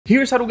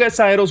Here's how to get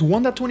Xaero's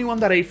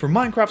 1.21.8 for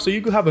Minecraft so you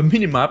could have a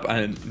minimap,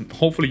 and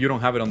hopefully you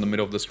don't have it on the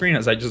middle of the screen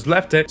as I just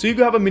left it, so you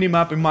could have a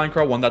minimap in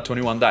Minecraft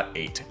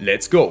 1.21.8.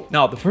 Let's go.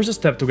 Now, the first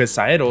step to get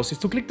Xaero's is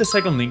to click the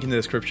second link in the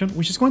description,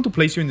 which is going to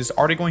place you in this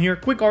article in here.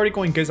 Quick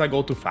article in case I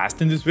go too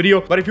fast in this video,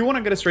 but if you want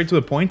to get straight to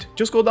the point,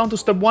 just go down to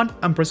step 1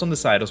 and press on the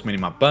Xaero's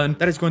minimap button.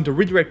 That is going to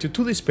redirect you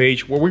to this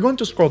page where we're going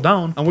to scroll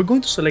down and we're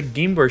going to select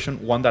game version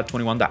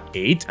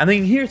 1.21.8, and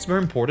then here it's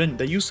very important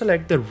that you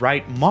select the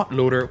right mod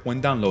loader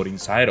when downloading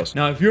Xaero's.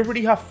 Now, if you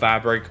already have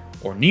Fabric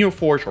or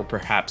NeoForge or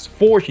perhaps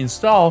Forge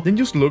installed, then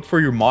just look for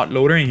your mod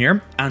loader in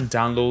here and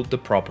download the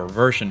proper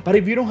version. But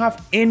if you don't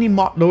have any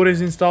mod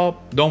loaders installed,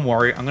 don't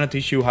worry, I'm going to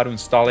teach you how to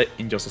install it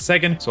in just a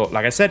second. So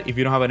like I said, if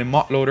you don't have any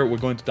mod loader, we're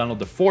going to download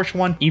the Forge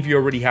one. If you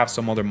already have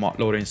some other mod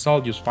loader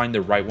installed, just find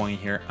the right one in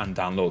here and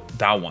download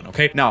that one,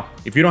 okay? Now,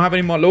 if you don't have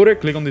any mod loader,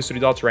 click on these three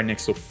dots right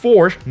next to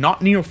Forge,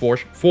 not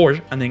NeoForge,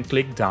 Forge, and then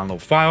click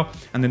download file,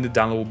 and then the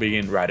download will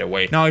begin right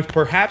away. Now, if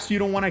perhaps you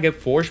don't want to get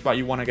Forge, but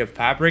you want to get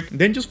Fabric,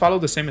 then just follow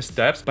the same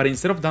steps, but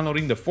instead of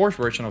downloading the Forge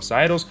version of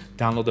Xaero's,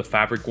 download the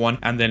Fabric one,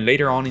 and then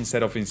later on,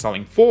 instead of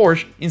installing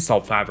Forge,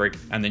 install Fabric,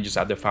 and then just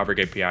add the Fabric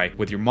API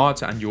with your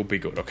mods, and you'll be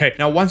good, okay?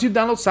 Now, once you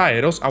download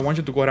Xaero's, I want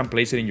you to go ahead and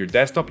place it in your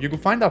desktop. You can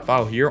find that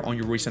file here on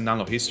your recent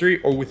download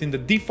history or within the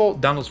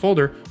default downloads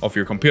folder of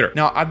your computer.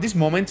 Now, at this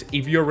moment,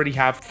 if you already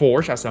have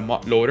Forge as a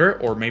mod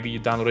loader, or maybe you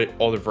downloaded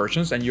other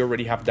versions and you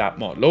already have that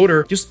mod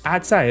loader, just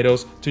add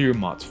Xaero's to your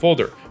mods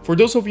folder. For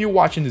those of you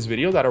watching this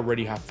video that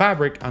already have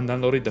Fabric and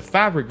downloaded the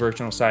Fabric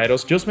version of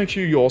Xaero's, just make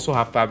sure you also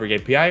have Fabric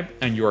API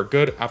and you are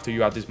good after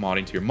you add this mod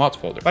into your mods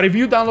folder. But if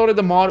you downloaded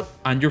the mod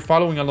and you're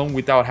following along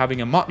without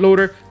having a mod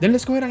loader, then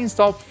let's go ahead and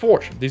install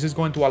Forge. This is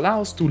going to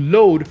allow us to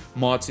load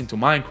mods into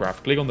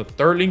Minecraft. Click on the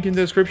third link in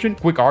the description.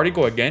 Quick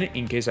article again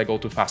in case I go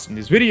too fast in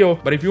this video.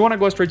 But if you want to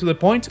go straight to the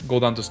point, go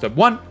down to step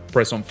 1,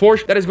 press on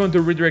Forge. That is going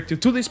to redirect you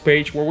to this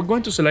page where we're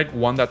going to select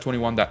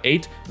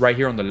 1.21.8 right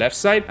here on the left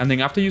side. And then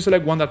after you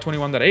select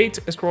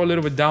 1.21.8, scroll a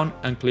little bit down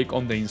and click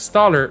on the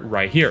installer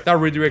right here. That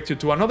redirects you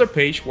to another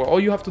page where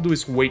all you have to do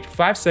is wait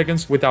 5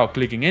 seconds without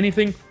clicking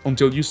anything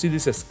until you see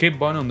this escape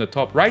button on the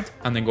top right,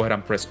 and then go ahead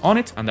and press on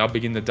it, and that'll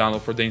begin the download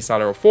for the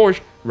installer of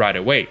Forge right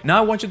away. Now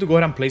I want you to go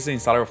ahead and place the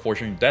installer of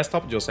Forge on your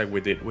desktop just like we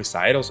did with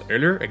Xaero's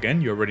earlier.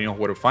 Again, you already know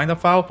where to find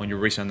that file on your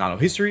recent download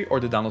history or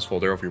the downloads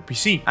folder of your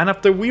PC. And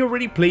after we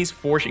already placed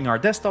Forge in our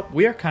desktop,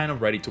 we are kind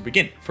of ready to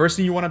begin. First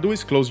thing you want to do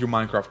is close your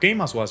Minecraft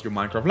game as well as your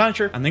Minecraft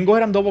launcher, and then go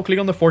ahead and double click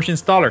on the Forge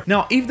installer.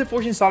 Now, if the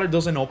Forge installer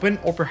doesn't open,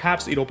 or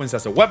perhaps it opens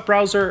as a web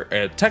browser,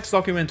 a text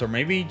document, or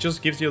maybe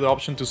just gives you the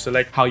option to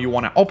select how you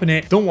want to open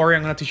it, don't worry,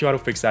 I'm going to teach you how to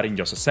fix that in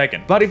just a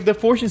second. But if the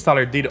Forge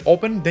installer did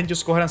open, then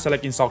just go ahead and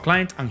select install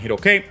client and hit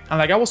OK. And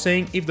like I was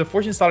saying, if the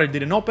Forge installer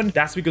didn't open,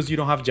 that's because you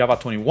don't have Java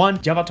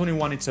 21. Java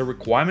 21 is a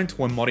requirement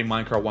when modding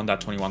Minecraft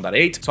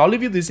 1.21.8. So I'll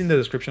leave you this in the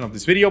description of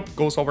this video. It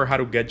goes over how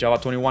to get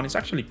Java 21. It's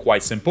actually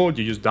quite simple.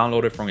 You just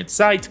download it from its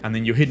site and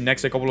then you hit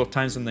next a couple of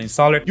times in the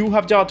installer. You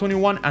have Java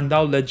 21 and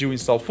that'll let you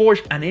install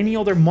Forge and any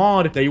other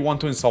mod that you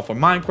want to install for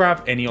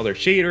Minecraft, any other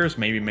shaders,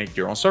 maybe make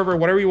your own server,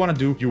 whatever you want to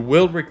do, you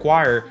will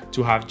require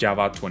to have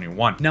Java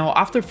 21. Now,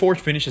 after Forge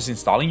finishes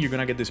installing, you're going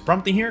to get this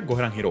prompt in here. Go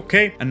ahead and hit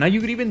OK. And now you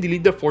can even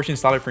delete the Forge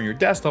installer from your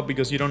desktop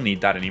because you don't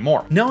need that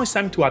anymore. Now it's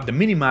time to add the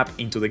minimap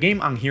into the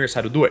game, and here's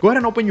how to do it. Go ahead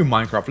and open your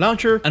Minecraft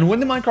launcher, and when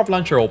the Minecraft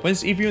launcher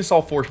opens, if you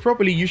install Forge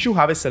properly, you should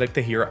have it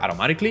selected here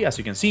automatically, as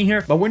you can see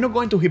here, but we're not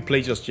going to hit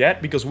play just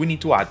yet because we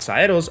need to add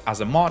Xaero's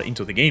as a mod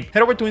into the game.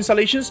 Head over to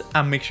installations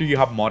and make sure you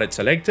have modded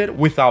selected.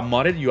 Without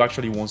modded, you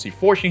actually won't see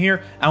Forge in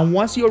here, and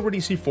once you already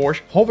see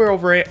Forge, hover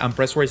over it and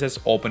press where it says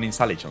open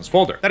installations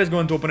folder. That is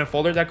going to open a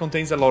folder that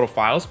contains a lot of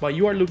files, but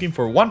you are looking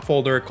for one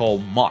folder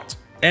called mods.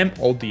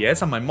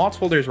 MODS, and my mods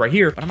folder is right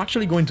here, but I'm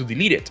actually going to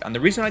delete it. And the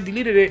reason I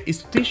deleted it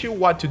is to teach you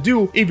what to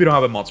do if you don't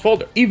have a mods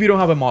folder. If you don't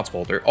have a mods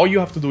folder, all you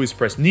have to do is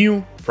press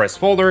new, press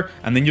folder,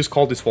 and then just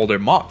call this folder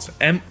mods,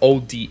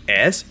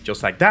 MODS,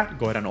 just like that.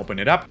 Go ahead and open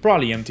it up,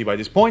 probably empty by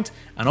this point.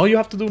 And all you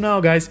have to do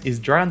now, guys, is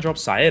drag and drop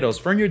Xaero's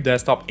from your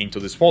desktop into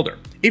this folder.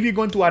 If you're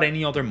going to add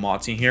any other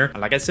mods in here, and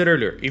like I said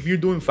earlier, if you're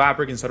doing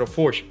Fabric instead of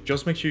Forge,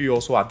 just make sure you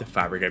also add the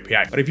Fabric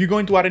API. But if you're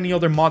going to add any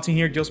other mods in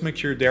here, just make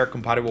sure they are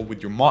compatible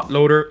with your mod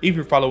loader. If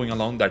you're following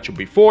along, that should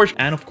be Forge,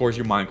 and of course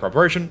your Minecraft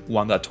version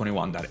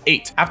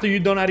 1.21.8. After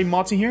you're done adding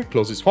mods in here,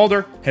 close this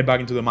folder, head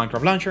back into the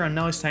Minecraft launcher, and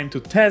now it's time to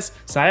test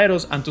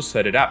Xaero's and to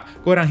set it up.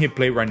 Go ahead and hit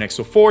play right next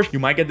to Forge. You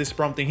might get this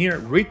prompt in here,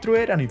 read through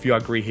it, and if you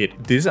agree,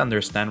 hit this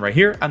understand right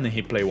here, and then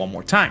hit play one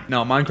more time.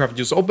 Now Minecraft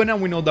just opened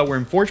and we know that we're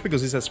in Forge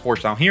because it says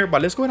Forge down here,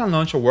 but let's go ahead and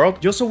launch a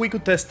world just so we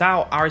could test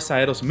out our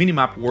Xaero's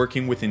minimap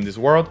working within this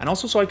world, and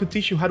also so I could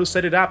teach you how to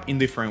set it up in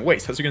different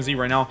ways. As you can see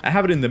right now, I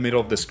have it in the middle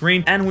of the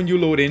screen, and when you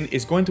load in,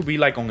 it's going to be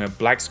like on a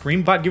black screen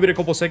updating, but give it a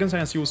couple seconds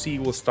and as you will see,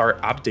 it will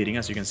start updating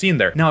as you can see in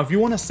there. Now, if you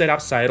want to set up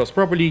Xaeros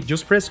properly,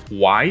 just press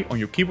Y on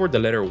your keyboard, the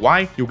letter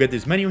Y. You'll get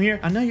this menu here,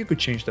 and now you could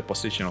change the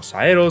position of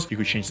Xaeros, you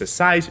could change the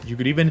size, you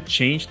could even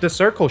change the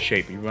circle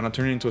shape. If you want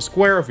to turn it into a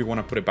square, or if you want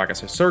to put it back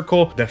as a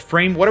circle, the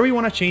frame, whatever you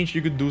want to change,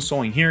 you could do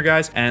so in here,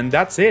 guys. And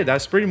that's it.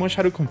 That's pretty much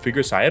how to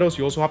configure Xaeros.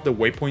 You also have the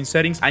waypoint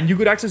settings, and you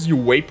could access your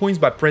waypoints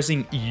by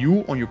pressing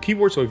U on your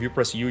keyboard. So if you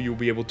press U, you'll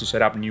be able to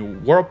set up new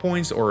world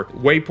points or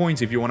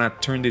waypoints. If you want to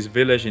turn this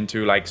village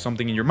into like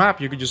something in your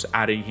map, you could just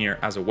add in here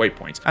as a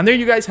waypoint. And there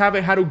you guys have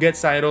it, how to get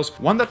Xaeros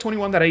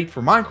 1.21.8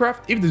 for Minecraft.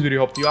 If this video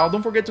helped you out,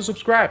 don't forget to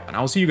subscribe, and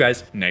I'll see you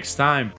guys next time.